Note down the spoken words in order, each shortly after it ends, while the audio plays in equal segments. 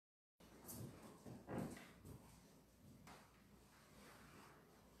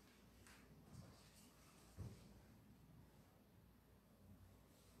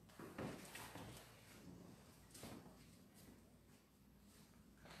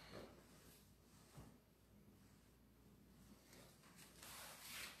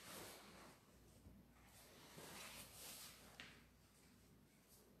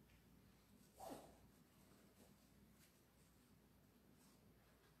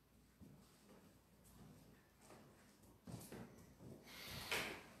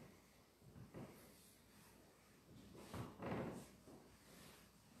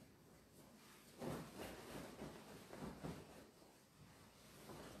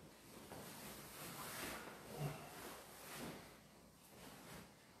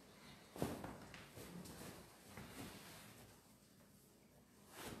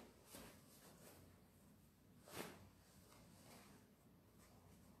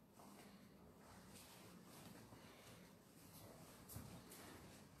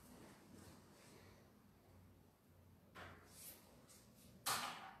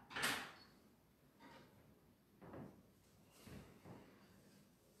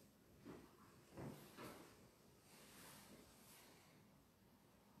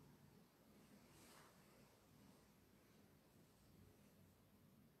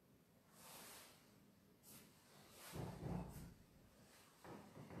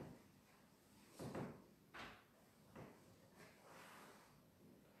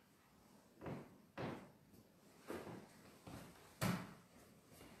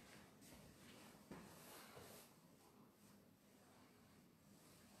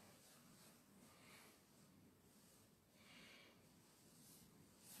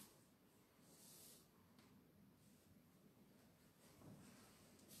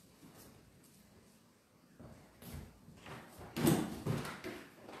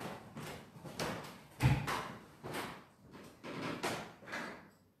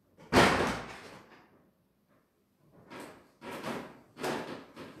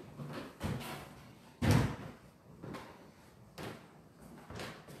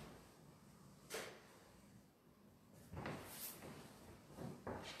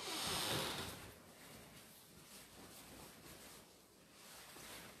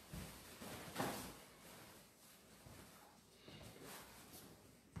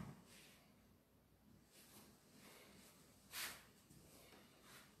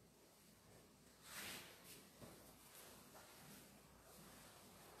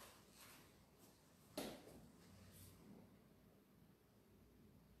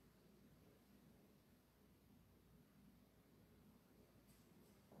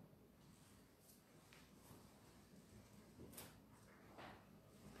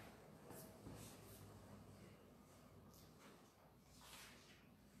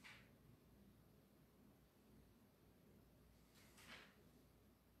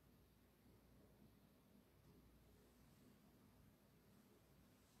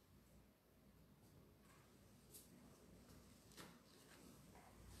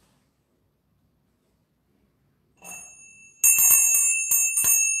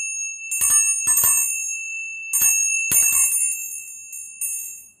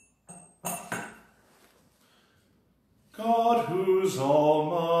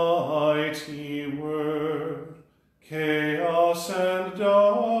almighty word, chaos and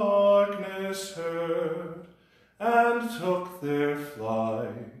darkness heard, and took their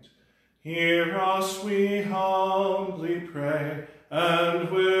flight. Hear us, we humbly pray,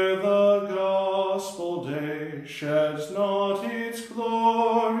 and where the gospel day sheds not its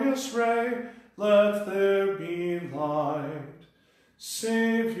glorious ray, let there be light.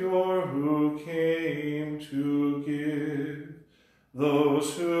 Savior, who came to give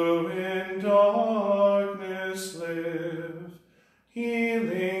those who in darkness live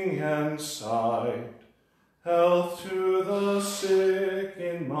healing and sight, health to the sick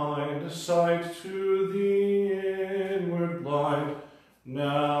in mind, sight to the inward blind.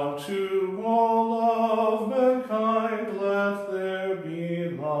 Now to all of mankind let there be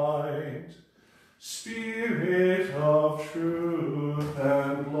light. Spirit of truth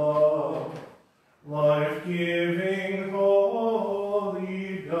and love, life-giving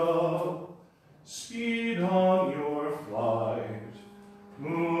holy dove, speed on your flight,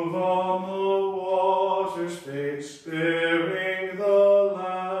 move on the water's face, bearing the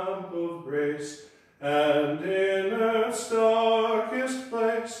lamp of grace, and in earth's darkest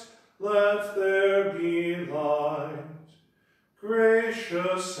place let there be light.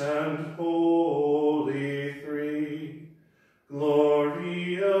 Gracious and holy three,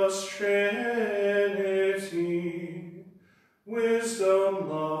 glorious Trinity, wisdom,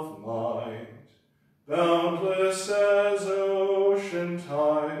 love, might, boundless as ocean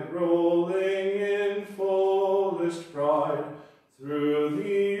tide, rolling in fullest pride, through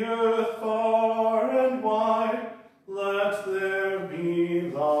the earth far and wide, let there be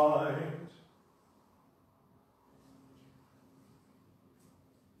light.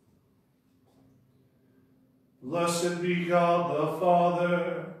 Blessed be God the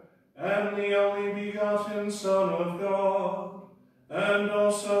Father, and the only begotten Son of God, and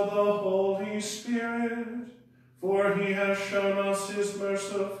also the Holy Spirit, for he has shown us his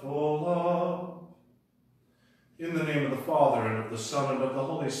merciful love. In the name of the Father, and of the Son, and of the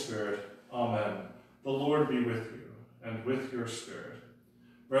Holy Spirit, Amen. The Lord be with you, and with your spirit.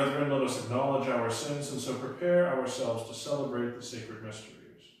 Brethren, let us acknowledge our sins, and so prepare ourselves to celebrate the sacred mysteries.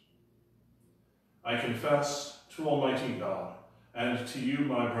 I confess to Almighty God, and to you,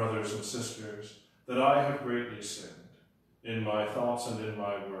 my brothers and sisters, that I have greatly sinned, in my thoughts and in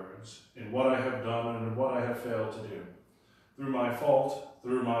my words, in what I have done and in what I have failed to do, through my fault,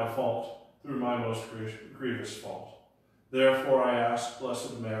 through my most grievous fault. Therefore I ask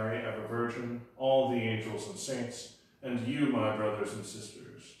Blessed Mary, ever Virgin, all the angels and saints, and you, my brothers and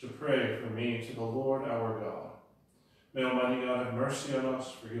sisters, to pray for me to the Lord our God. May Almighty God have mercy on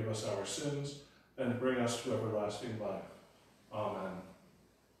us, forgive us our sins, and bring us to everlasting life. Amen.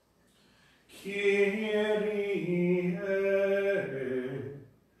 Kyrie eleison.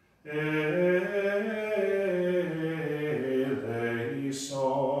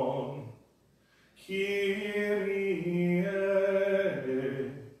 Kyrie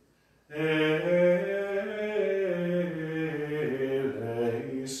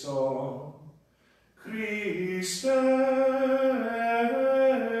eleison. Christe eleison.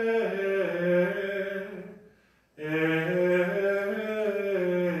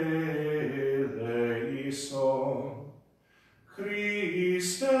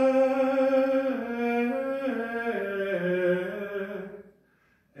 Christe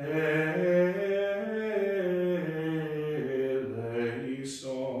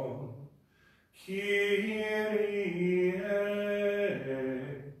eleison. Kyrie eleison.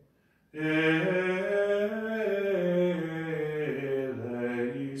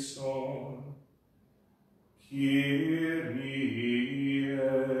 Kyrie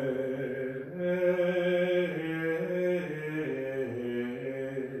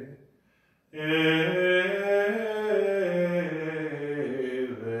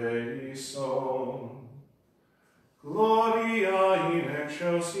eleison. Gloria in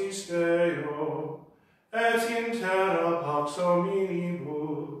excelsis Deo, et in terra pax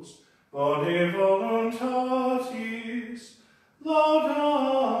hominibus, bone voluntatis,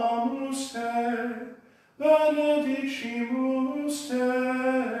 laudamus te, benedicimus te,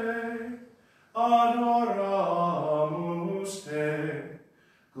 adoramus te,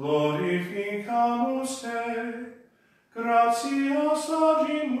 glorificamus te, gratias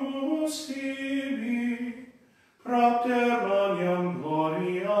agimus tibi, propter magnam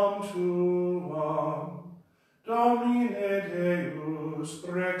gloriam tuam, Domine Deus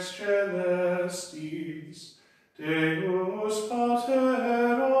Rex Celestis, Deus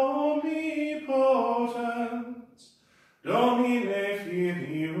Pater omnipotens, Domine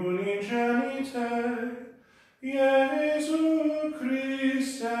Filii unigenite, Iesu Christi,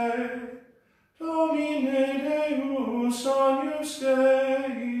 Domine Deus agnus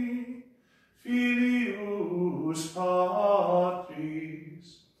Dei, Filius Patris,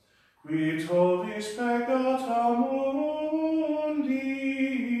 qui tollis peccata mundi,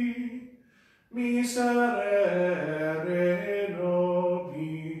 miserere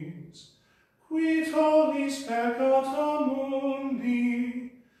nobis, qui tollis peccata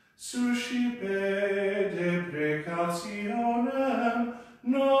mundi, suscipe deprecationem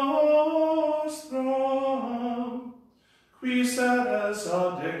nostram, qui sedes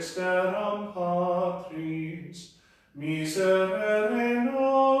ad dexteram Patris, miserere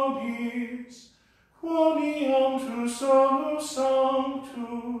nobis, quoniam tu solus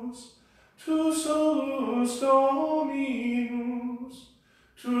sanctus, tu solus Dominus,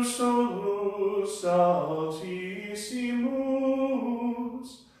 tu solus Altissimus,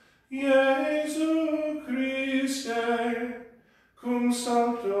 Iesu Christe, cum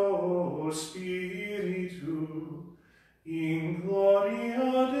Sancto Spiritu, in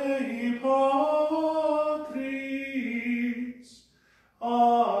gloria Dei Patris.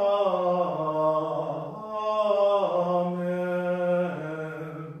 Amen.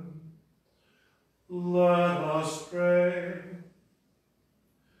 Let us pray.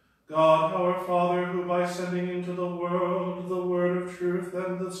 God, our Father, who by sending into the world the word of truth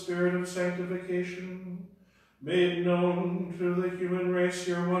and the spirit of sanctification, made known to the human race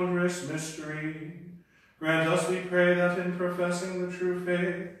your wondrous mystery, grant us, we pray, that in professing the true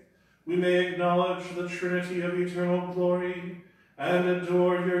faith, we may acknowledge the Trinity of eternal glory and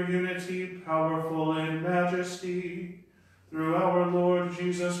adore your unity, powerful in majesty, through our Lord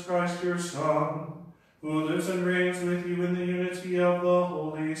Jesus Christ, your Son, who lives and reigns with you in the unity of the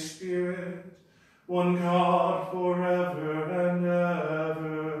Holy Spirit, one God, forever and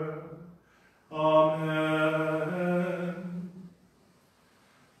ever. Amen.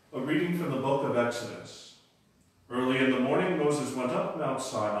 A reading from the book of Exodus. Early in the morning Moses went up Mount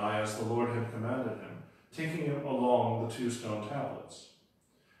Sinai as the Lord had commanded him, taking along the 2 stone tablets.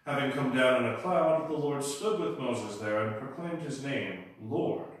 Having come down in a cloud, the Lord stood with Moses there and proclaimed his name,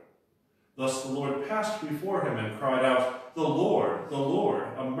 Lord. Thus the Lord passed before him and cried out, the Lord,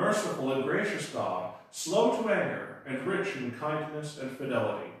 a merciful and gracious God, slow to anger and rich in kindness and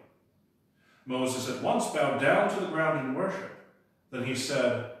fidelity. Moses at once bowed down to the ground in worship. Then he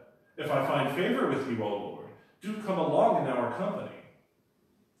said, if I find favor with you, O Lord, do come along in our company.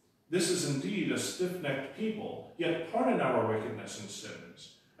 This is indeed a stiff-necked people, yet pardon our wickedness and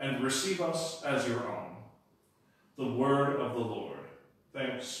sins, and receive us as your own. The word of the Lord.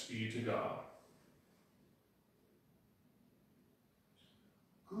 Thanks be to God.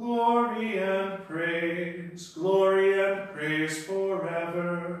 Glory and praise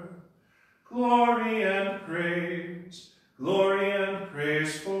forever. Glory and praise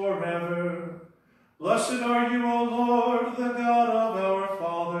forever. Blessed are you, O Lord, the God of our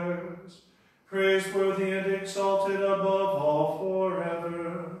fathers, praiseworthy and exalted above all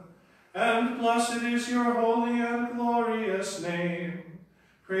forever. And blessed is your holy and glorious name,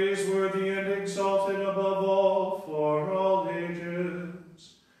 praiseworthy and exalted above all for all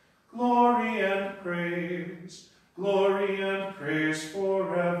ages. Glory and praise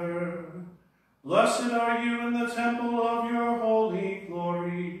forever. Blessed are you in the temple of your holy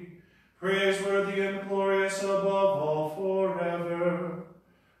glory, praiseworthy and glorious above all forever.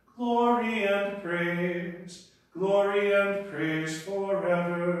 Glory and praise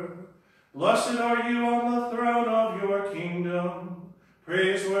forever. Blessed are you on the throne of your kingdom,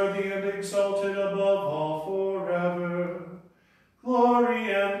 praiseworthy and exalted above all forever.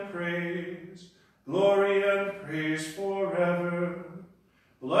 Glory and praise forever.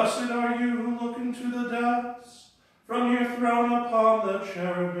 Blessed are you who look into the depths, from your throne upon the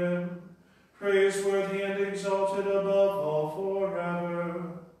cherubim, praiseworthy and exalted above all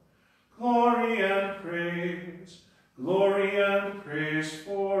forever. Glory and praise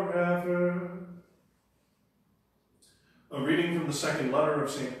forever. A reading from the second letter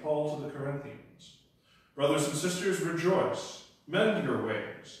of St. Paul to the Corinthians. Brothers and sisters, rejoice, mend your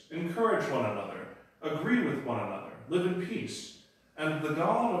ways, encourage one another, agree with one another, live in peace, and the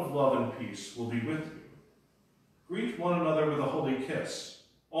God of love and peace will be with you. Greet one another with a holy kiss.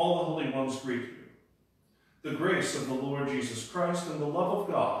 All the holy ones greet you. The grace of the Lord Jesus Christ and the love of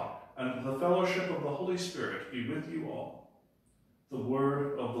God and the fellowship of the Holy Spirit be with you all. The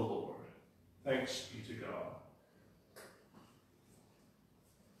word of the Lord. Thanks be to God.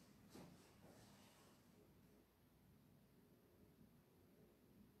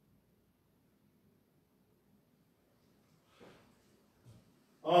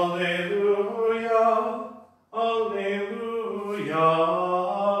 Alleluia, alleluia,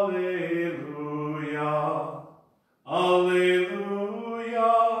 alleluia.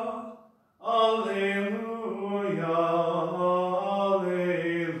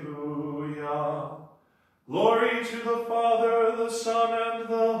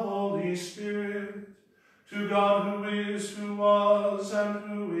 the Holy Spirit, to God who is, who was, and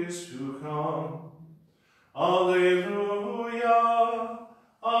who is to come. Alleluia,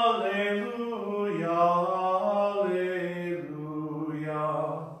 alleluia, alleluia.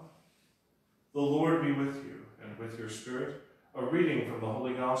 The Lord be with you, and with your spirit. A reading from the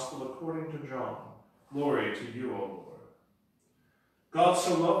Holy Gospel according to John. Glory to you, O Lord. God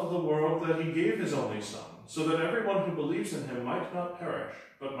so loved the world that he gave his only Son, so that everyone who believes in him might not perish,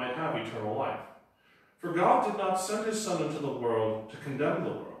 but might have eternal life. For God did not send his Son into the world to condemn the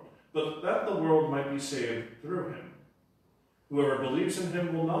world, but that the world might be saved through him. Whoever believes in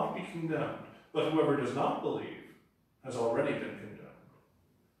him will not be condemned, but whoever does not believe has already been condemned,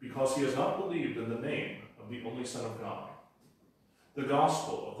 because he has not believed in the name of the only Son of God. The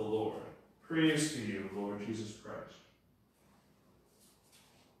Gospel of the Lord. Praise to you, Lord Jesus Christ.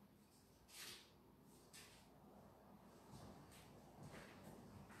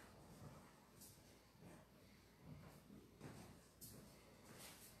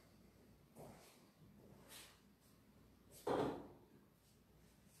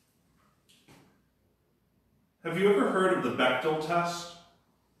 Have you ever heard of the Bechdel test?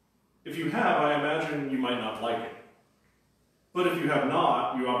 If you have, I imagine you might not like it. But if you have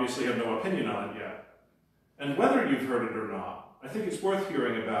not, you obviously have no opinion on it yet. And whether you've heard it or not, I think it's worth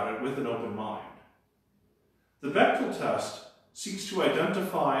hearing about it with an open mind. The Bechdel test seeks to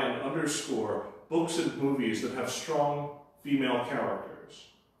identify and underscore books and movies that have strong female characters.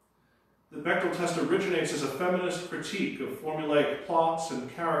 The Bechdel test originates as a feminist critique of formulaic plots and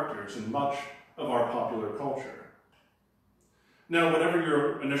characters in much of our popular culture. Now, whatever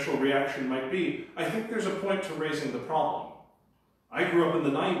your initial reaction might be, I think there's a point to raising the problem. I grew up in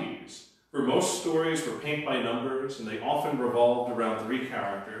the 90s, where most stories were paint by numbers, and they often revolved around three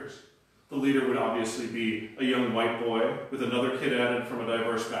characters. The leader would obviously be a young white boy with another kid added from a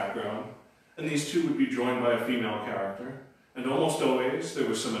diverse background, and these two would be joined by a female character. And almost always, there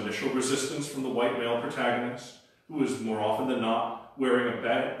was some initial resistance from the white male protagonist, who was more often than not wearing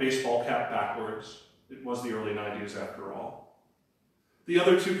a baseball cap backwards. It was the early 90s after all. The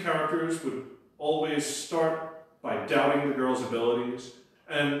other two characters would always start by doubting the girl's abilities,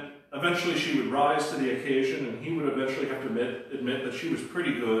 and eventually she would rise to the occasion, and he would eventually have to admit that she was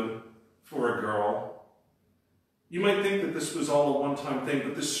pretty good for a girl. You might think that this was all a one-time thing,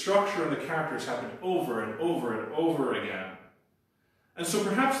 but this structure in the characters happened over and over and over again. And so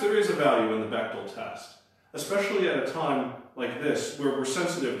perhaps there is a value in the Bechdel test, especially at a time like this, where we're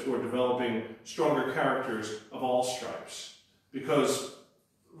sensitive toward developing stronger characters of all stripes. Because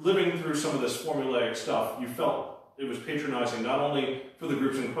living through some of this formulaic stuff, you felt it was patronizing not only for the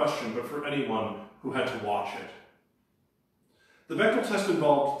groups in question, but for anyone who had to watch it. The Bechdel test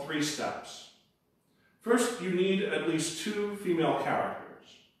involved 3 steps. First, you need at least 2 female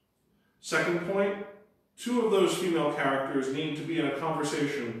characters. Second point, 2 of those female characters need to be in a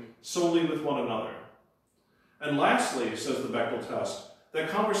conversation solely with one another. And lastly, says the Bechdel test, that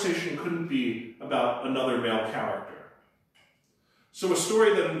conversation couldn't be about another male character. So a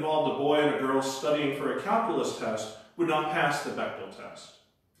story that involved a boy and a girl studying for a calculus test would not pass the Bechdel test.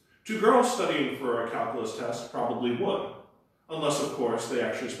 2 girls studying for a calculus test probably would, unless, of course, they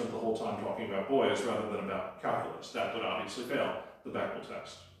actually spent the whole time talking about boys rather than about calculus. That would obviously fail the Bechdel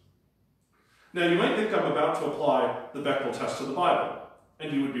test. Now, you might think I'm about to apply the Bechdel test to the Bible,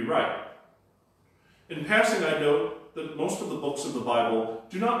 and you would be right. In passing, I note that most of the books of the Bible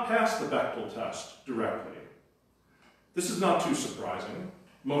do not pass the Bechdel test directly. This is not too surprising.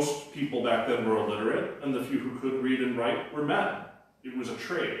 Most people back then were illiterate, and the few who could read and write were men. It was a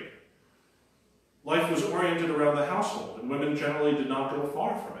trade. Life was oriented around the household, and women generally did not go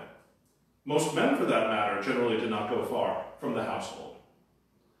far from it. Most men, for that matter, generally did not go far from the household.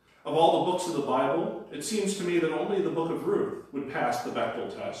 Of all the books of the Bible, it seems to me that only the book of Ruth would pass the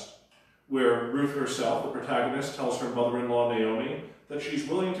Bechdel test, where Ruth herself, the protagonist, tells her mother-in-law Naomi that she's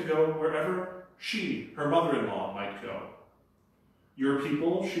willing to go wherever she, her mother-in-law, might go. Your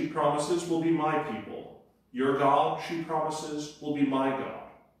people, she promises, will be my people. Your God, she promises, will be my God.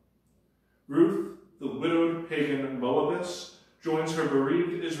 Ruth, the widowed pagan Moabitess, joins her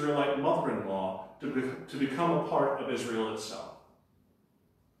bereaved Israelite mother-in-law to become a part of Israel itself.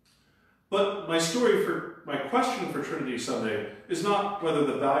 But my question for Trinity Sunday is not whether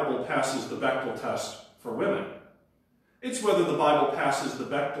the Bible passes the Bechdel test for women. It's whether the Bible passes the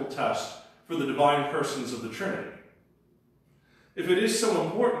Bechdel test for the divine persons of the Trinity. If it is so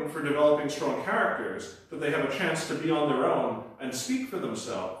important for developing strong characters that they have a chance to be on their own and speak for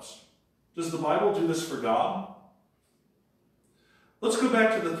themselves, does the Bible do this for God? Let's go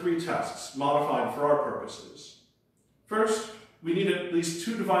back to the 3 tests, modified for our purposes. First, we need at least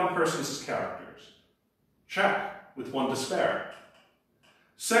 2 divine persons as characters. Check, with 1 to spare.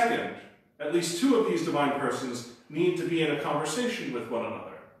 Second, at least 2 of these divine persons need to be in a conversation with one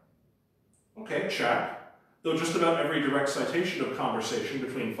another. Okay, check. Though just about every direct citation of conversation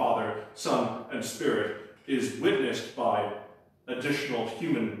between Father, Son, and Spirit is witnessed by additional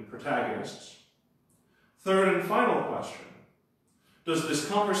human protagonists. Third and final question. Does this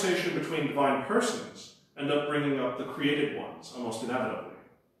conversation between divine persons end up bringing up the created ones almost inevitably?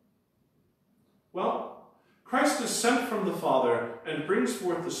 Well, Christ is sent from the Father and brings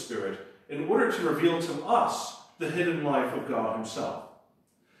forth the Spirit in order to reveal to us the hidden life of God himself.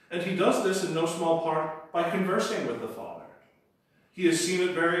 And he does this in no small part by conversing with the Father. He is seen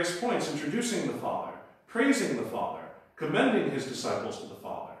at various points introducing the Father, praising the Father, commending his disciples to the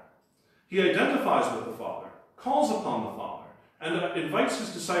Father. He identifies with the Father, calls upon the Father, and invites his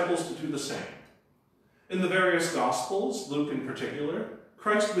disciples to do the same. In the various Gospels, Luke in particular,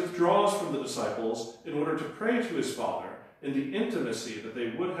 Christ withdraws from the disciples in order to pray to his Father in the intimacy that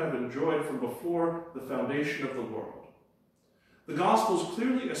they would have enjoyed from before the foundation of the world. The Gospels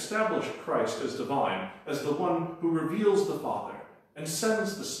clearly establish Christ as divine, as the one who reveals the Father and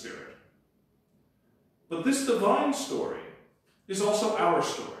sends the Spirit. But this divine story is also our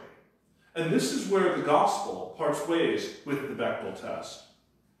story, and this is where the Gospel parts ways with the Bechdel test.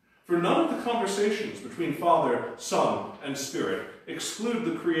 For none of the conversations between Father, Son, and Spirit exclude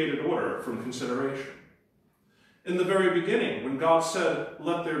the created order from consideration. In the very beginning, when God said,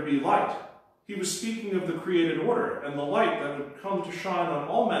 "Let there be light," he was speaking of the created order and the light that would come to shine on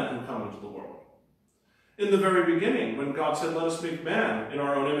all men who come into the world. In the very beginning, when God said, "Let us make man in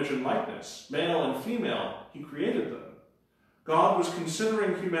our own image and likeness," male and female, he created them. God was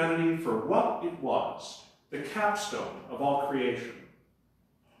considering humanity for what it was, the capstone of all creation.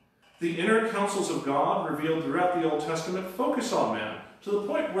 The inner counsels of God revealed throughout the Old Testament focus on man, to the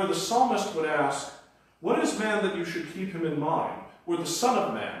point where the psalmist would ask, "What is man that you should keep him in mind, or the Son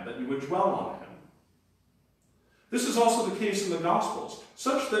of Man that you would dwell on him?" This is also the case in the Gospels,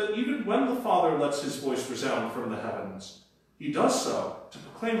 such that even when the Father lets his voice resound from the heavens, he does so to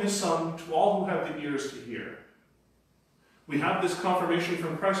proclaim his Son to all who have the ears to hear. We have this confirmation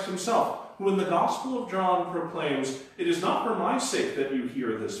from Christ himself, who in the Gospel of John proclaims, "It is not for my sake that you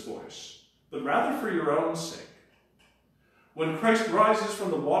hear this voice, but rather for your own sake." When Christ rises from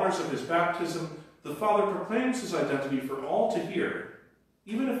the waters of his baptism, the Father proclaims his identity for all to hear,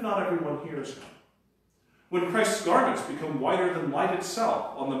 even if not everyone hears him. When Christ's garments become whiter than light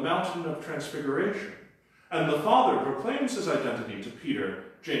itself on the mountain of transfiguration, and the Father proclaims his identity to Peter,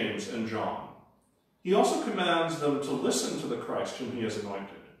 James, and John, he also commands them to listen to the Christ whom he has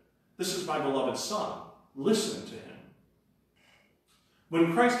anointed. "This is my beloved Son, listen to him."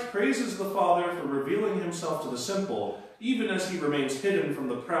 When Christ praises the Father for revealing himself to the simple, even as he remains hidden from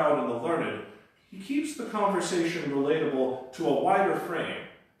the proud and the learned, he keeps the conversation relatable to a wider frame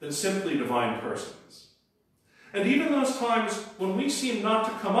than simply divine persons. And even those times when we seem not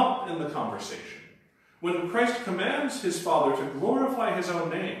to come up in the conversation, when Christ commands his Father to glorify his own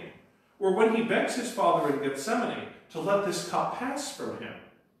name, or when he begs his Father in Gethsemane to let this cup pass from him,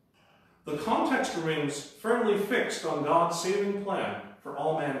 the context remains firmly fixed on God's saving plan for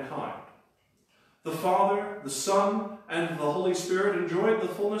all mankind. The Father, the Son, and the Holy Spirit enjoyed the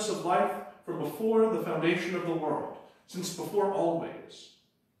fullness of life from before the foundation of the world, since before always.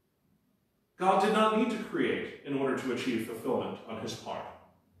 God did not need to create in order to achieve fulfillment on his part.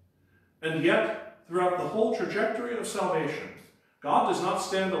 And yet, throughout the whole trajectory of salvation, God does not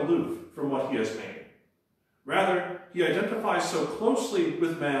stand aloof from what he has made. Rather, he identifies so closely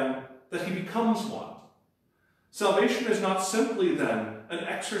with man that he becomes one. Salvation is not simply, then, an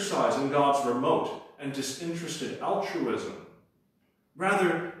exercise in God's remote and disinterested altruism.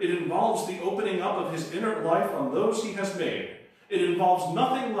 Rather, it involves the opening up of his inner life on those he has made. It involves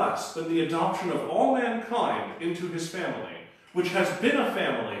nothing less than the adoption of all mankind into his family, which has been a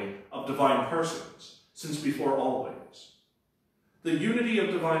family of divine persons since before always. The unity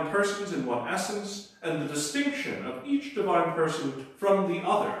of divine persons in one essence, and the distinction of each divine person from the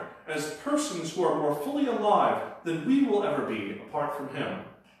other as persons who are more fully alive than we will ever be apart from him,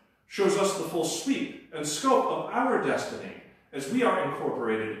 shows us the full sweep and scope of our destiny as we are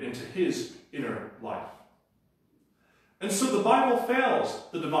incorporated into his inner life. And so the Bible fails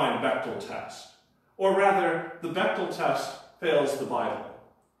the divine Bechdel test, or rather, the Bechdel test fails the Bible,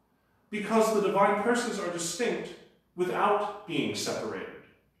 because the divine persons are distinct without being separated.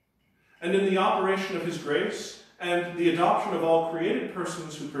 And in the operation of his grace, and the adoption of all created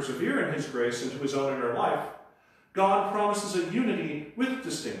persons who persevere in his grace into his own inner life, God promises a unity with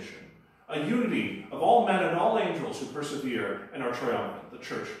distinction, a unity of all men and all angels who persevere and are triumphant, the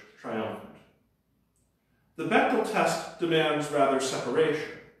church triumphant. The Bechdel test demands rather separation,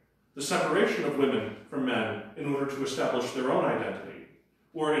 the separation of women from men in order to establish their own identity,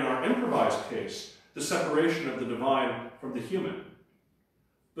 or in our improvised case, the separation of the divine from the human.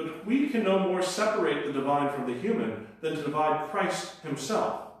 But we can no more separate the divine from the human than to divide Christ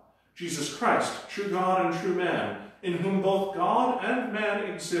himself, Jesus Christ, true God and true man, in whom both God and man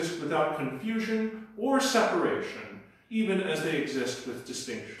exist without confusion or separation, even as they exist with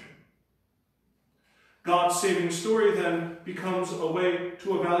distinction. God's saving story then becomes a way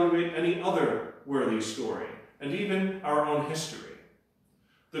to evaluate any other worthy story, and even our own history.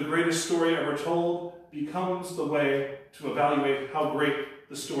 The greatest story ever told becomes the way to evaluate how great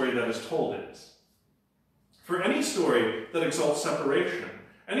the story that is told is. For any story that exalts separation,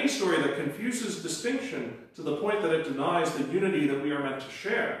 any story that confuses distinction to the point that it denies the unity that we are meant to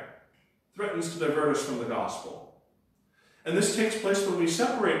share, threatens to divert us from the gospel. And this takes place when we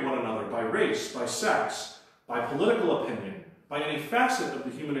separate one another by race, by sex, by political opinion, by any facet of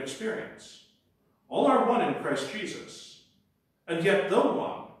the human experience. All are one in Christ Jesus. And yet, though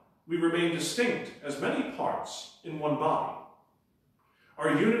one, we remain distinct as many parts in one body.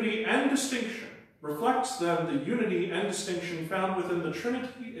 Our unity and distinction reflects then the unity and distinction found within the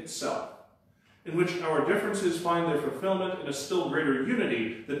Trinity itself, in which our differences find their fulfillment in a still greater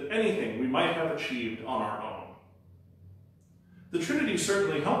unity than anything we might have achieved on our own. The Trinity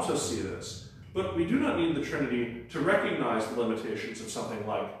certainly helps us see this, but we do not need the Trinity to recognize the limitations of something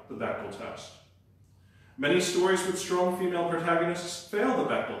like the Bechdel test. Many stories with strong female protagonists fail the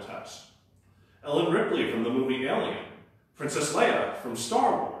Bechdel test. Ellen Ripley from the movie Alien, Princess Leia from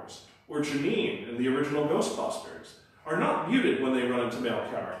Star Wars, or Janine in the original Ghostbusters are not muted when they run into male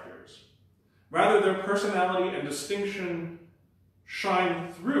characters. Rather, their personality and distinction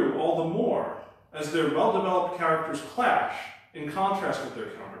shine through all the more as their well-developed characters clash in contrast with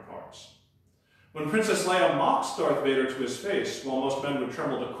their counterparts. When Princess Leia mocks Darth Vader to his face while most men would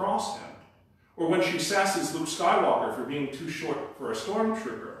tremble to cross him, or when she sasses Luke Skywalker for being too short for a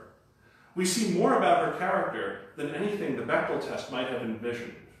stormtrooper, we see more about her character than anything the Bechdel test might have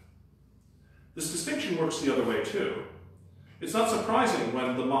envisioned. This distinction works the other way too. It's not surprising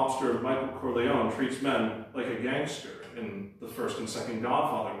when the mobster Michael Corleone treats men like a gangster in the first and second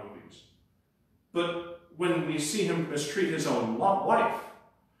Godfather movies. But when we see him mistreat his own wife,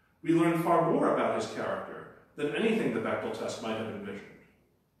 we learn far more about his character than anything the Bechdel test might have envisioned.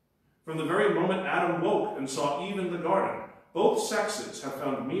 From the very moment Adam woke and saw Eve in the garden, both sexes have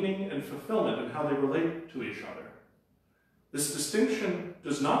found meaning and fulfillment in how they relate to each other. This distinction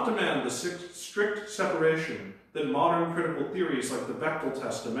does not demand the strict separation that modern critical theories like the Bechdel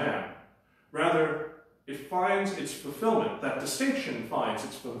test demand. Rather, it finds its fulfillment, that distinction finds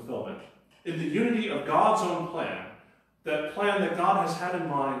its fulfillment, in the unity of God's own plan, that plan that God has had in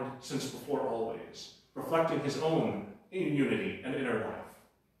mind since before always, reflecting his own unity and inner life.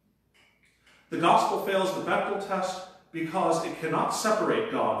 The gospel fails the Bechdel test because it cannot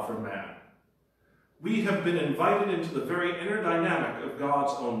separate God from man. We have been invited into the very inner dynamic of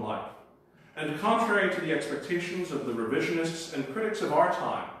God's own life. And contrary to the expectations of the revisionists and critics of our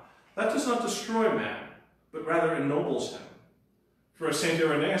time, that does not destroy man, but rather ennobles him. For as St.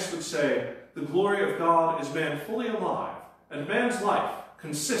 Irenaeus would say, the glory of God is man fully alive, and man's life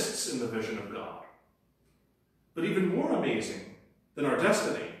consists in the vision of God. But even more amazing than our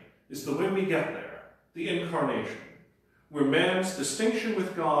destiny is the way we get there, the incarnation, where man's distinction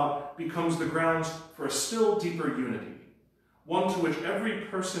with God becomes the grounds for a still deeper unity, one to which every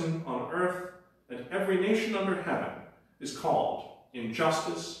person on earth and every nation under heaven is called in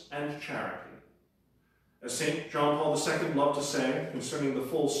justice and charity. As St. John Paul II loved to say concerning the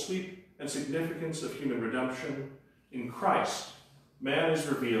full sweep and significance of human redemption, in Christ, man is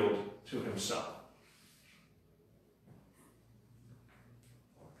revealed to himself.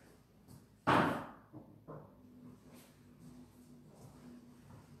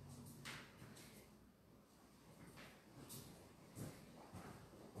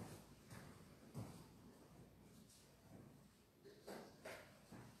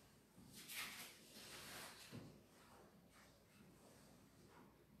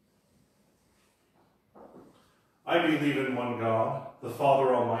 I believe in one God, the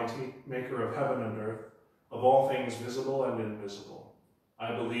Father Almighty, maker of heaven and earth, of all things visible and invisible.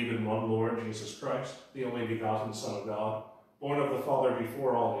 I believe in one Lord, Jesus Christ, the only begotten Son of God, born of the Father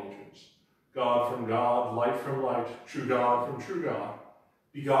before all ages, God from God, light from light, true God from true God,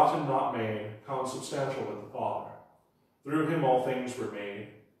 begotten, not made, consubstantial with the Father. Through him all things were made.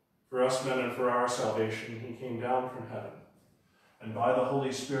 For us men and for our salvation he came down from heaven. and by the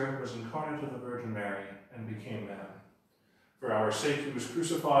Holy Spirit was incarnate of the Virgin Mary and became man. For our sake he was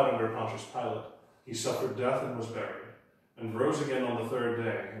crucified under Pontius Pilate. He suffered death and was buried, and rose again on the third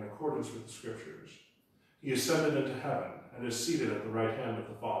day in accordance with the Scriptures. He ascended into heaven and is seated at the right hand of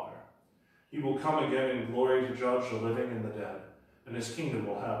the Father. He will come again in glory to judge the living and the dead, and his kingdom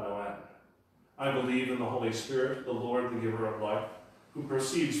will have no end. I believe in the Holy Spirit, the Lord, the giver of life, who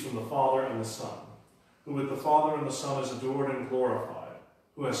proceeds from the Father and the Son, who with the Father and the Son is adored and glorified,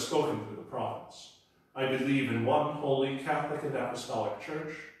 who has spoken through the prophets. I believe in one holy, Catholic, and Apostolic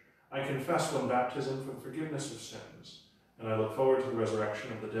Church. I confess one baptism for the forgiveness of sins, and I look forward to the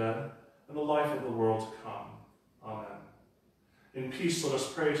resurrection of the dead and the life of the world to come. Amen. In peace, let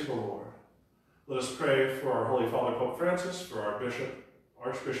us pray to the Lord. Let us pray for our Holy Father Pope Francis, for our Bishop,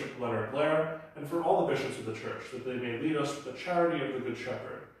 Archbishop Leonard Blair, and for all the bishops of the Church, that they may lead us with the charity of the Good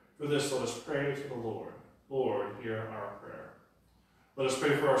Shepherd. For this, let us pray to the Lord. Lord, hear our prayer. Let us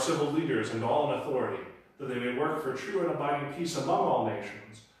pray for our civil leaders and all in authority, that they may work for true and abiding peace among all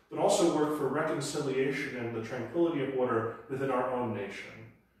nations, but also work for reconciliation and the tranquility of order within our own nation.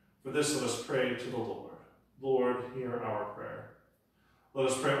 For this, let us pray to the Lord. Lord, hear our prayer. Let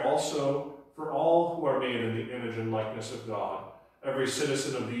us pray also for all who are made in the image and likeness of God, every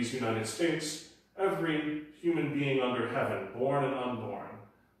citizen of these United States, every human being under heaven, born and unborn,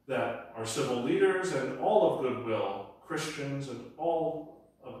 that our civil leaders and all of goodwill, Christians and all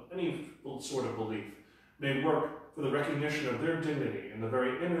of any sort of belief, may work for the recognition of their dignity in the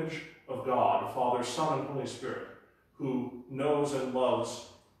very image of God, Father, Son, and Holy Spirit, who knows and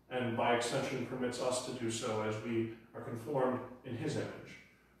loves and by extension permits us to do so as we are conformed in his image.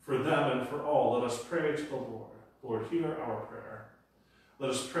 For them and for all, let us pray to the Lord. Lord, hear our prayer.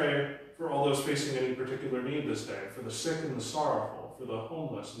 Let us pray for all those facing any particular need this day, for the sick and the sorrowful, for the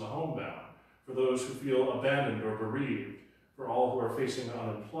homeless and the homebound, for those who feel abandoned or bereaved, for all who are facing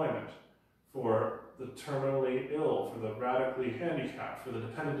unemployment, for the terminally ill, for the radically handicapped, for the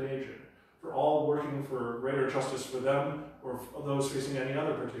dependent aged, for all working for greater justice for them or for those facing any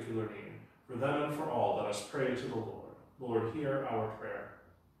other particular need. For them and for all, let us pray to the Lord. Lord, hear our prayer.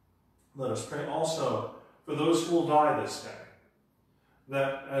 Let us pray also for those who will die this day,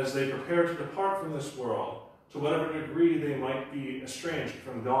 that as they prepare to depart from this world, to whatever degree they might be estranged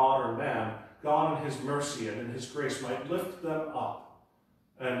from God or man, God in his mercy and in his grace might lift them up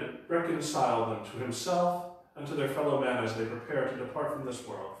and reconcile them to himself and to their fellow men as they prepare to depart from this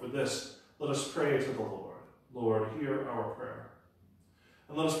world. For this, let us pray to the Lord. Lord, hear our prayer.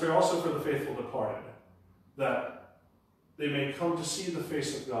 And let us pray also for the faithful departed, that they may come to see the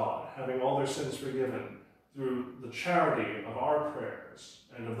face of God, having all their sins forgiven through the charity of our prayers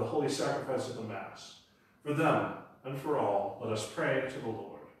and of the holy sacrifice of the Mass. For them and for all, let us pray to the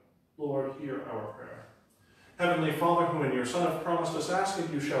Lord. Lord, hear our prayer. Heavenly Father, who in your Son have promised us, ask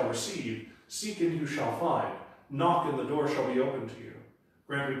and you shall receive, seek and you shall find, knock and the door shall be opened to you.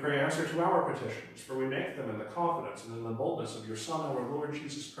 Grant, we pray, answer to our petitions, for we make them in the confidence and in the boldness of your Son, our Lord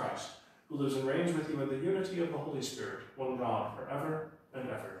Jesus Christ, who lives and reigns with you in the unity of the Holy Spirit, one God, forever and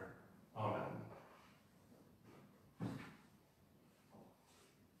ever. Amen.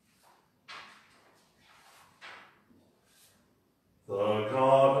 The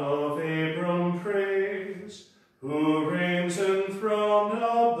God of Abram praise, who reigns enthroned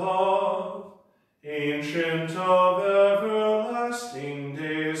above, ancient of everlasting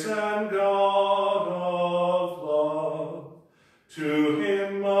days and God of love. To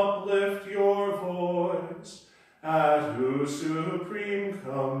him uplift your voice, at whose supreme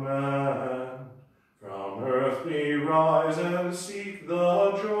command from earth we rise and seek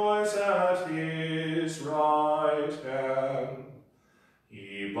the joys at his right hand.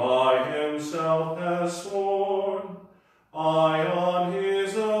 He by himself has sworn, I on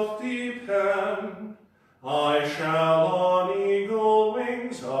his oath depend, I shall on eagle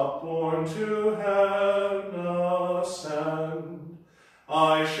wings upborne to heaven ascend.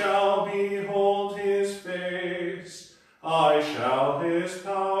 I shall behold his face, I shall his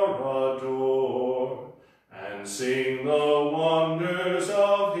power adore, and sing the wonders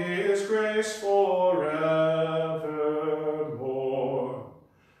of his grace forevermore.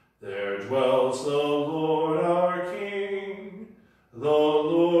 There dwells the Lord our King, the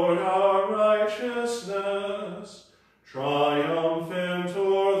Lord our righteousness, triumphant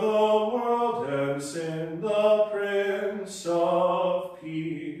o'er the world and sin, the Prince of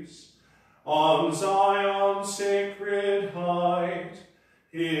Peace. On Zion's sacred height,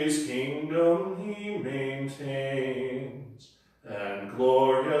 his kingdom he maintains, and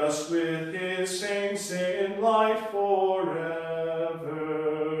glorious with his saints in light forever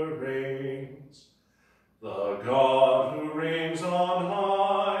reigns. The God who reigns on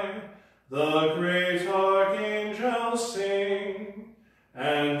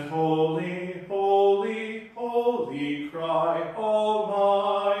And holy, holy, holy cry,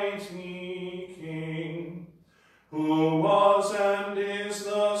 Almighty King, who was and is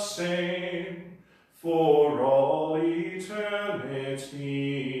the same for all eternity.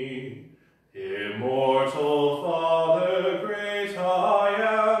 Immortal Father, great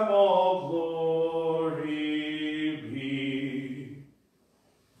I am, all glory be.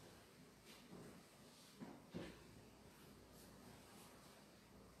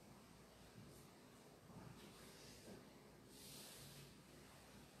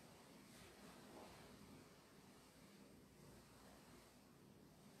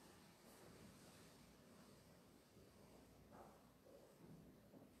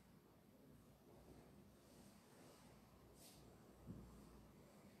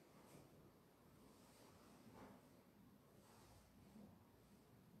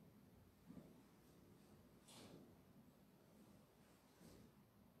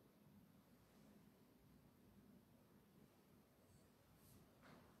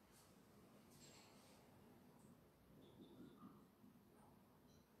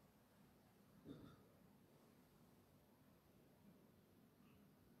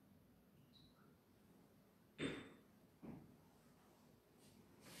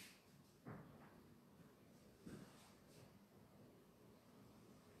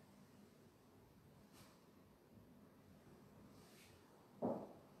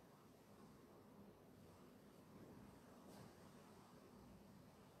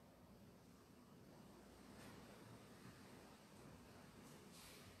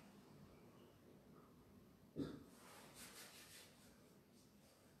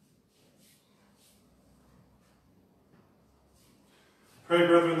 Pray,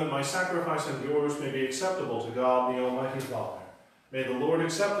 brethren, that my sacrifice and yours may be acceptable to God, the Almighty Father. May the Lord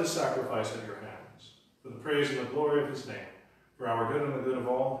accept this sacrifice at your hands, for the praise and the glory of his name, for our good and the good of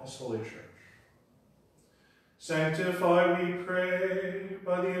all his holy church. Sanctify, we pray,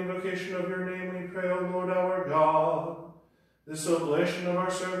 by the invocation of your name, we pray, O Lord our God, this oblation of our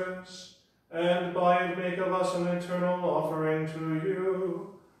service, and by it make of us an eternal offering to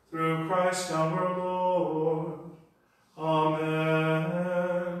you, through Christ our Lord.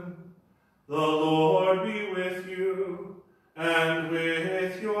 Amen. The Lord be with you, and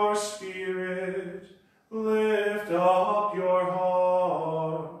with your spirit. Lift up your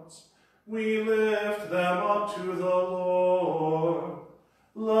hearts. We lift them up to the Lord.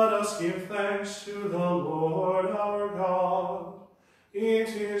 Let us give thanks to the Lord our God. It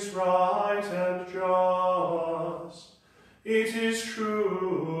is right and just. It is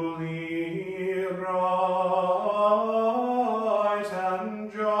truly right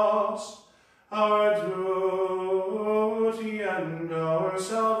and just, our duty and our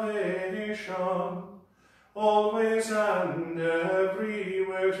salvation, always and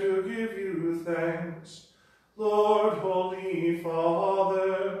everywhere to give you thanks, Lord, Holy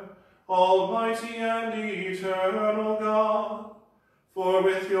Father, Almighty and eternal God, for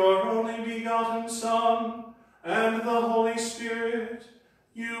with your only begotten Son and the Holy Spirit,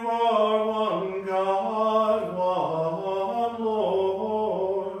 you are one God, one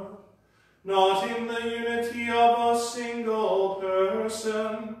Lord, not in the unity of a single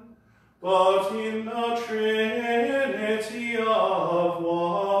person, but in the Trinity of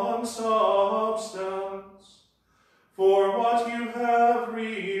one substance. For what you have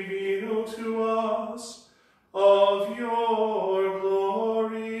revealed to us of your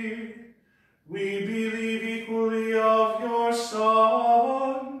glory, we believe equally of your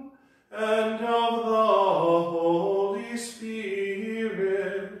Son and of the Holy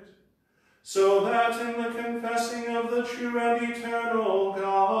Spirit, so that in the confessing of the true and eternal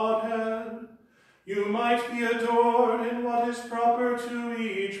Godhead, you might be adored in what is proper to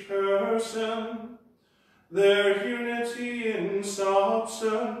each person, their unity in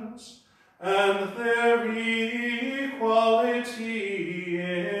substance, and their equality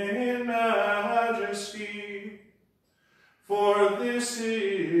in majesty. For this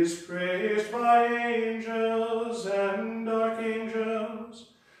is praised by angels and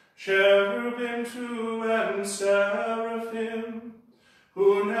archangels, cherubim too and seraphim,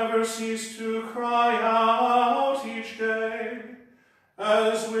 who never cease to cry out each day,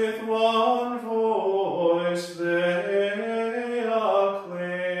 as with one voice they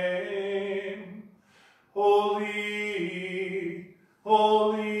acclaim, Holy,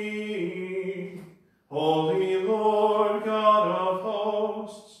 holy, holy Lord God of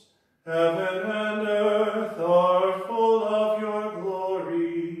hosts, heaven and earth are full of your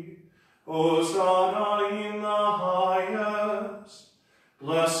glory. Hosanna in the highest.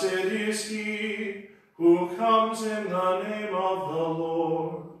 Blessed is he who comes in the name of the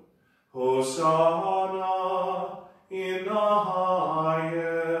Lord. Hosanna in the highest.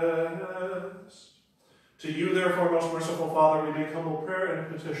 To you, therefore, most merciful Father, we make humble prayer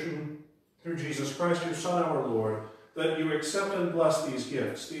and petition through Jesus Christ, your Son, our Lord, that you accept and bless these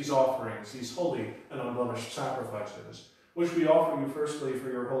gifts, these offerings, these holy and unblemished sacrifices, which we offer you firstly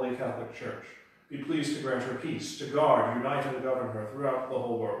for your holy Catholic Church. Be pleased to grant her peace, to guard, unite, and govern her throughout the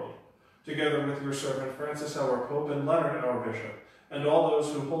whole world, together with your servant Francis, our Pope, and Leonard, our Bishop, and all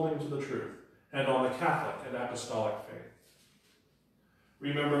those who, holding to the truth, and on the Catholic and Apostolic faith.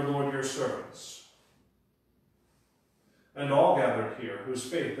 Remember, Lord, your servants, and all gathered here, whose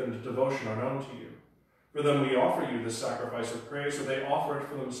faith and devotion are known to you. For them we offer you this sacrifice of praise, so they offer it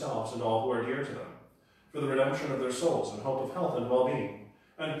for themselves and all who are dear to them, for the redemption of their souls and hope of health and well-being,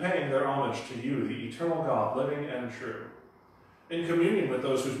 and paying their homage to you, the eternal God, living and true. In communion with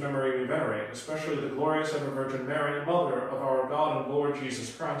those whose memory we venerate, especially the glorious ever Virgin Mary, Mother of our God and Lord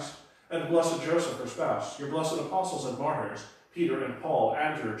Jesus Christ, and blessed Joseph, her spouse, your blessed apostles and martyrs, Peter and Paul,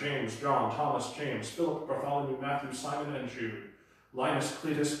 Andrew, James, John, Thomas, James, Philip, Bartholomew, Matthew, Simon, and Jude, Linus,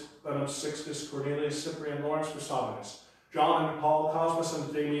 Cletus, Clement, Sixtus, Cornelius, Cyprian, Lawrence, Chrysogonus, John and Paul, Cosmas,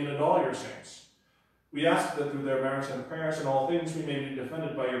 and Damien, and all your saints. We ask that through their merits and prayers in all things we may be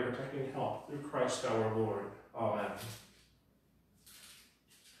defended by your protecting help, through Christ our Lord. Amen.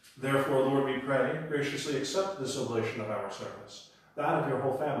 Therefore, Lord, we pray, graciously accept this oblation of our service, that of your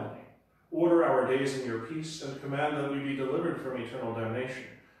whole family. Order our days in your peace, and command that we be delivered from eternal damnation,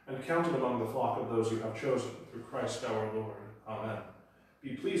 and counted among the flock of those you have chosen, through Christ our Lord. Amen.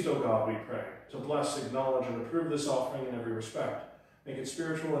 Be pleased, O God, we pray, to bless, acknowledge, and approve this offering in every respect. Make it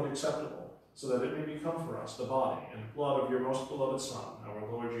spiritual and acceptable, so that it may become for us the body and blood of your most beloved Son, our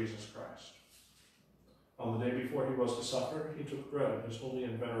Lord Jesus Christ. On the day before he was to suffer, he took bread in his holy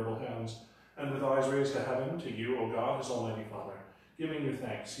and venerable hands, and with eyes raised to heaven, to you, O God, his almighty Father, giving you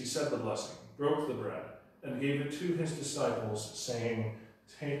thanks, he said the blessing, broke the bread, and gave it to his disciples, saying,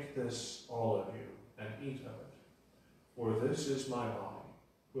 "Take this, all of you, and eat of it, for this is my body,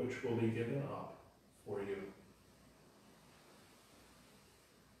 which will be given up for you."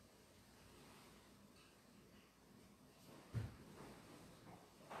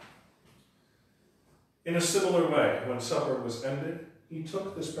 In a similar way, when supper was ended, he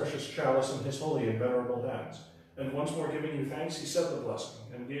took this precious chalice in his holy and venerable hands, and once more giving you thanks, he said the blessing,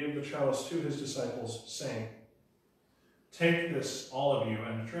 and gave the chalice to his disciples, saying, "Take this, all of you,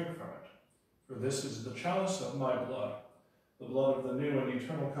 and drink from it, for this is the chalice of my blood, the blood of the new and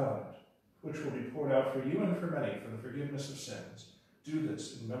eternal covenant, which will be poured out for you and for many for the forgiveness of sins. Do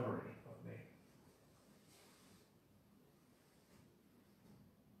this in memory of me."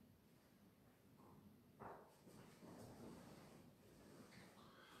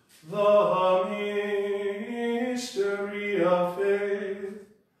 The mystery of faith.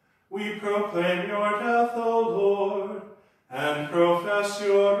 We proclaim your death, O Lord, and profess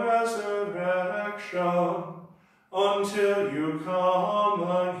your resurrection until you come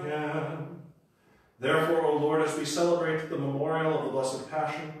again. Therefore, O Lord, as we celebrate the memorial of the Blessed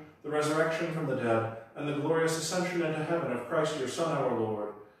Passion, the resurrection from the dead, and the glorious ascension into heaven of Christ your Son, our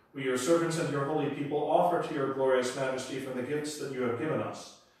Lord, we, your servants and your holy people, offer to your glorious majesty from the gifts that you have given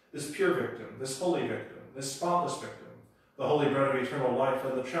us, this pure victim, this holy victim, this spotless victim, the holy bread of eternal life,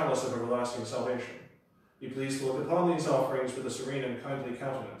 and the chalice of everlasting salvation. Be pleased to look upon these offerings with a serene and kindly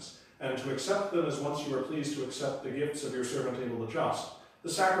countenance, and to accept them as once you were pleased to accept the gifts of your servant Abel the Just, the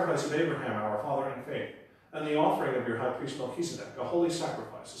sacrifice of Abraham, our father in faith, and the offering of your high priest Melchizedek, a holy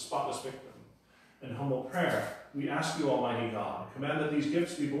sacrifice, a spotless victim. In humble prayer, we ask you, Almighty God, command that these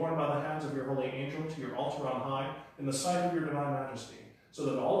gifts be borne by the hands of your holy angel to your altar on high, in the sight of your divine majesty, so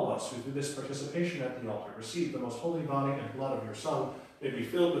that all of us who through this participation at the altar receive the most holy body and blood of your Son may be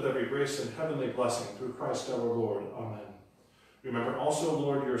filled with every grace and heavenly blessing through Christ our Lord. Amen. Remember also,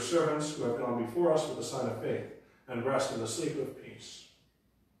 Lord, your servants who have gone before us with the sign of faith, and rest in the sleep of peace.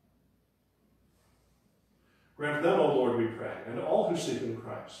 Grant them, O Lord, we pray, and all who sleep in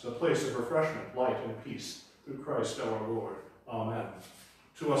Christ, a place of refreshment, light, and peace through Christ our Lord. Amen.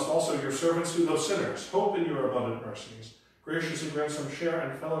 To us also, your servants who, though sinners, hope in your abundant mercies, graciously grant some share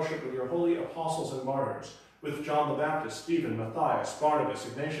and fellowship with your holy apostles and martyrs, with John the Baptist, Stephen, Matthias, Barnabas,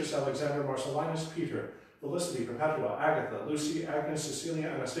 Ignatius, Alexander, Marcellinus, Peter, Felicity, Perpetua, Agatha, Lucy, Agnes, Cecilia,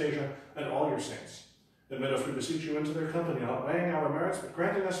 Anastasia, and all your saints. Admit us, we beseech you, into their company, not weighing our merits, but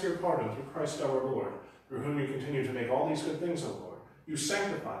granting us your pardon through Christ our Lord, through whom you continue to make all these good things, O Lord. You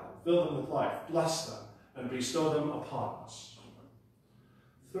sanctify them, fill them with life, bless them, and bestow them upon us.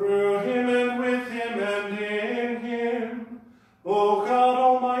 Through him and with him and in him, O God,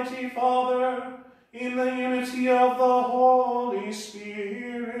 Almighty Father, in the unity of the Holy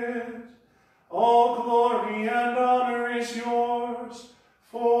Spirit, All glory and honor is yours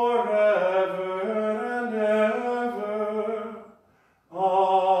forever and ever.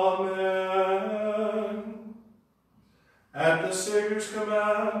 Amen. At the Savior's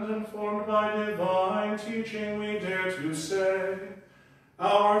command, informed by divine teaching, we dare to say,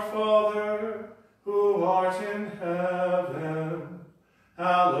 Our Father, who art in heaven,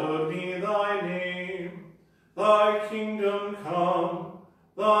 hallowed be thy name. Thy kingdom come,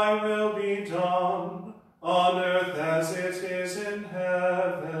 thy will be done, on earth as it is in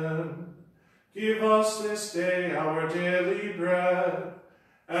heaven. Give us this day our daily bread,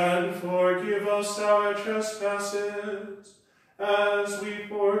 and forgive us our trespasses, as we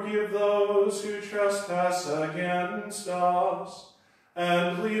forgive those who trespass against us.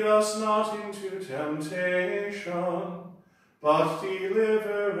 And lead us not into temptation, but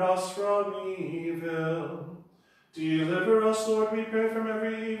deliver us from evil. Deliver us, Lord, we pray, from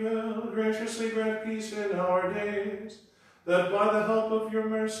every evil. Graciously grant peace in our days, that by the help of your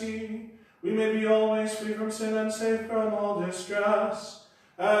mercy we may be always free from sin and safe from all distress,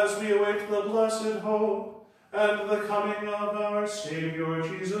 as we await the blessed hope and the coming of our Savior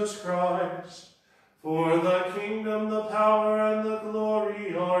Jesus Christ. For the kingdom, the power, and the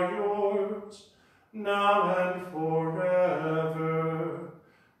glory are yours, now and forever.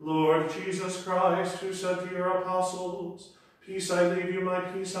 Lord Jesus Christ, who said to your apostles, Peace I leave you, my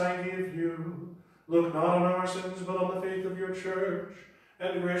peace I give you, look not on our sins, but on the faith of your church,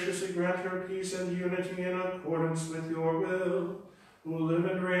 and graciously grant her peace and unity in accordance with your will, who live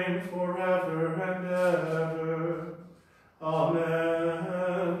and reign forever and ever.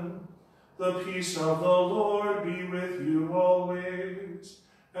 Amen. The peace of the Lord be with you always,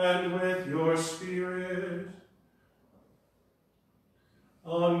 and with your spirit.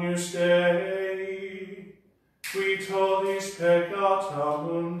 Agnus Dei, qui tollis peccata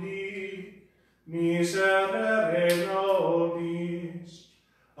mundi, miserere nobis.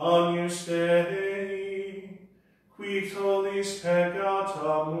 Agnus Dei, qui tollis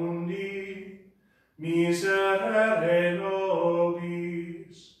peccata mundi, miserere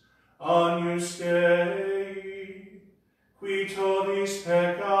nobis. Agnus Dei, qui tollis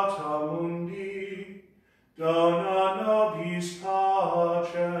peccata mundi, dona nobis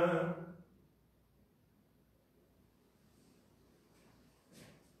pacem.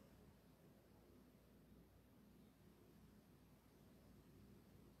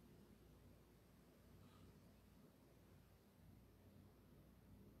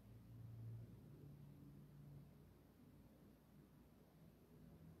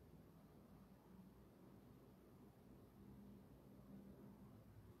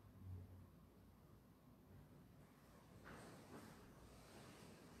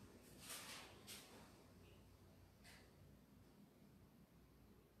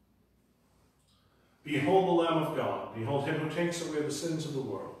 Behold the Lamb of God. Behold him who takes away the sins of the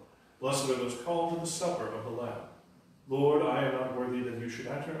world. Blessed are those called to the supper of the Lamb. Lord, I am not worthy that you should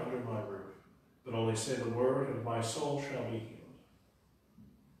enter under my roof, but only say the word, and my soul shall be healed.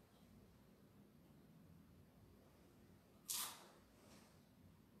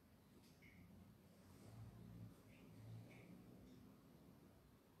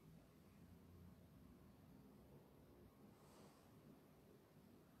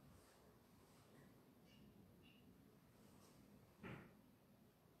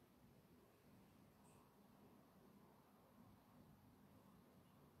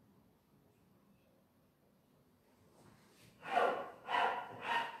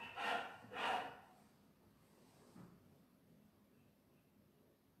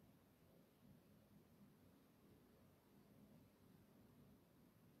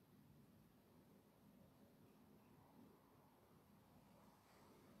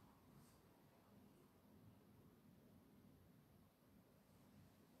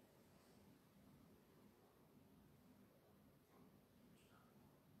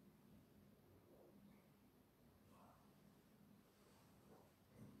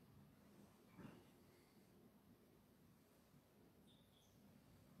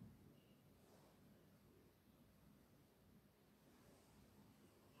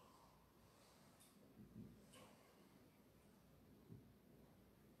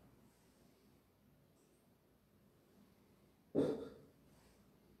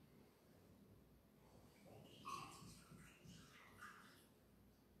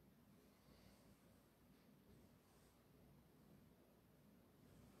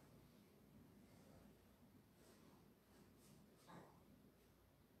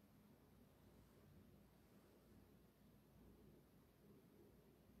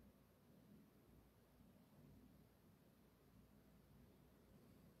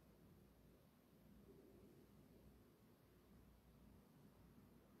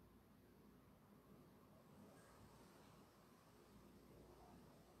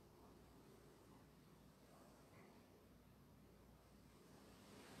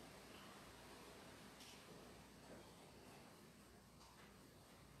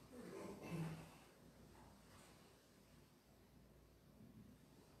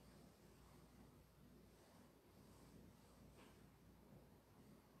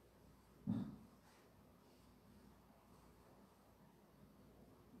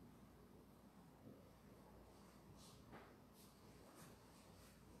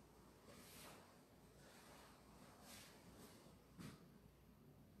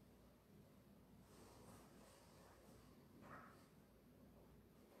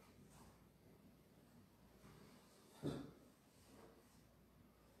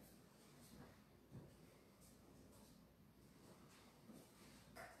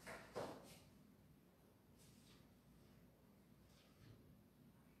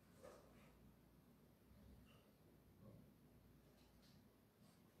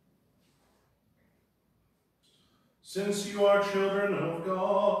 Since you are children of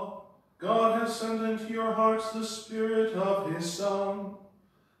God, God has sent into your hearts the Spirit of his Son,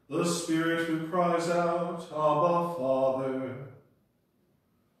 the Spirit who cries out, Abba, Father.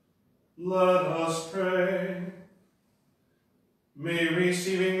 Let us pray. May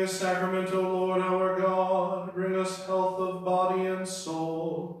receiving the sacrament, O Lord our God, bring us health of body and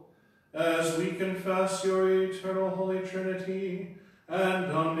soul, as we confess your eternal Holy Trinity and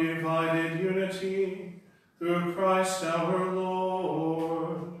undivided unity, through Christ our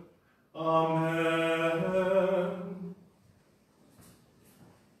Lord. Amen.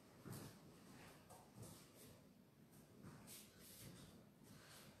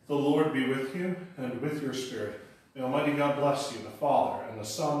 The Lord be with you and with your spirit. May Almighty God bless you, the Father, and the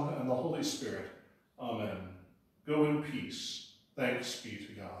Son, and the Holy Spirit. Amen. Go in peace. Thanks be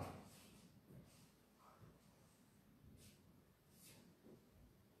to God.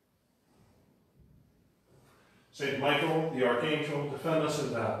 Saint Michael, the Archangel, defend us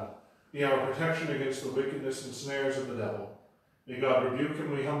in battle. Be our protection against the wickedness and snares of the devil. May God rebuke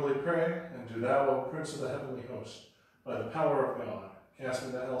him, we humbly pray, and do thou, O Prince of the heavenly host, by the power of God, cast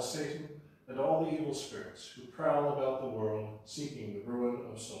into hell Satan and all the evil spirits who prowl about the world, seeking the ruin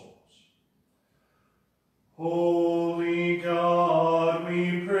of souls. Holy God,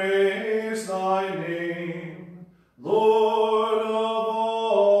 we praise thy name. Lord of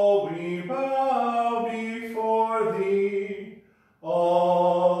all, we bow before thee.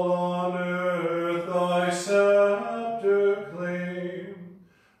 All on earth thy scepter claim.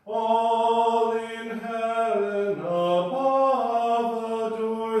 All in heaven above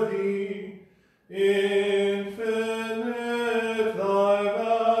adore thee. Infinite thy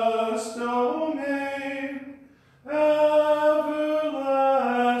vast domain, everlasting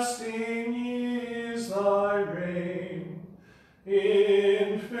is thy reign.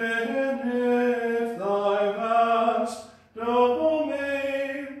 Infinite thy vast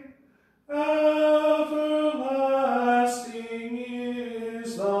domain, everlasting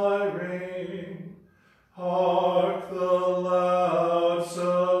is thy reign. Hark the loud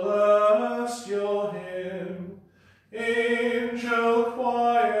celestial hymn, angel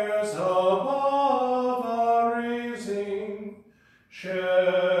choirs above are raising,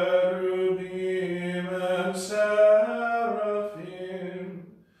 cherubim and seraphim,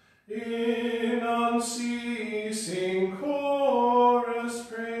 in unceasing chorus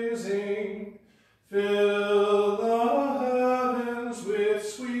praising, fill